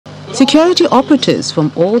Security operatives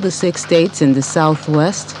from all the 6 states in the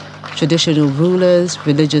southwest, traditional rulers,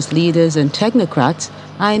 religious leaders and technocrats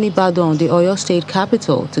are in Ibadan, the Oyo State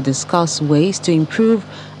capital, to discuss ways to improve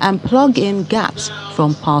and plug in gaps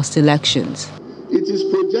from past elections. It is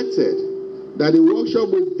projected that the workshop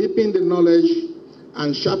will deepen the knowledge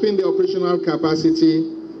and sharpen the operational capacity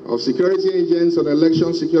of security agents on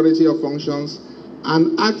election security of functions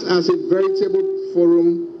and act as a veritable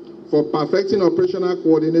forum for perfecting operational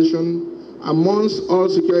coordination amongst all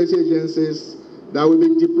security agencies that will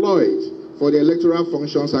be deployed for the electoral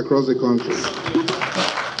functions across the country.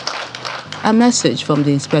 A message from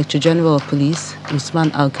the Inspector General of Police,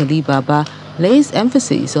 Usman Alkali Baba, lays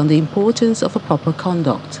emphasis on the importance of a proper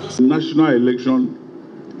conduct. National election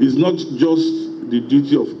is not just the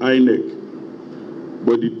duty of INEC,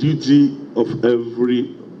 but the duty of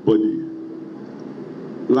everybody.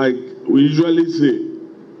 Like we usually say,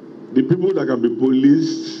 the people that can be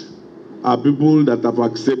policed are people that have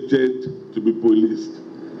accepted to be policed.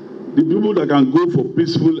 The people that can go for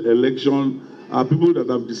peaceful election are people that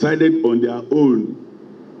have decided on their own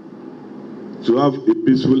to have a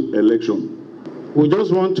peaceful election. We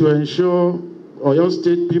just want to ensure Oyo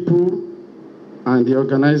State people and the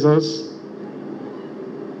organizers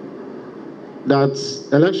that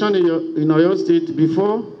election in Oyo State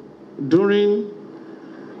before, during,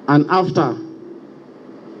 and after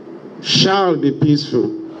shall be peaceful.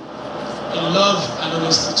 In love and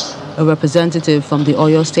honesty. A representative from the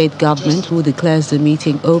Oyo State government, who declares the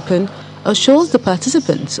meeting open, assures the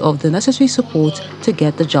participants of the necessary support to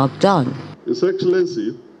get the job done. His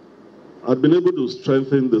Excellency had been able to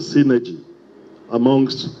strengthen the synergy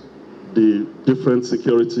amongst the different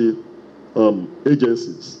security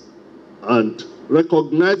agencies and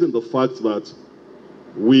recognizing the fact that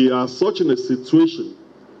we are such in a situation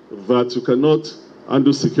that you cannot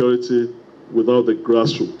handle security without the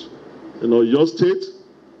grassroots. In Oyo State,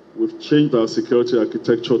 we've changed our security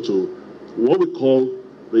architecture to what we call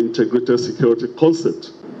the integrated security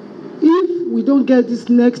concept. If we don't get this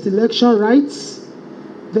next election right,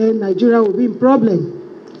 then Nigeria will be in problem.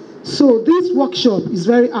 So this workshop is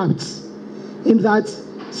very apt in that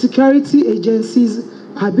security agencies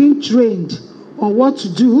are being trained on what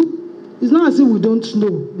to do. It's not as if we don't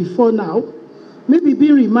know before now. Maybe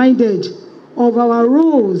being reminded of our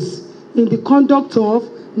roles in the conduct of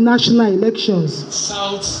national elections.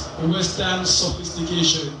 Southwestern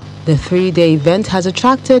sophistication. The 3-day event has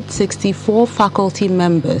attracted 64 faculty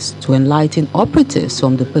members to enlighten operatives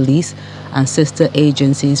from the police and sister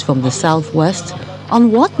agencies from the southwest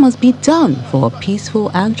on what must be done for a peaceful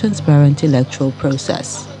and transparent electoral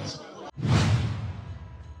process.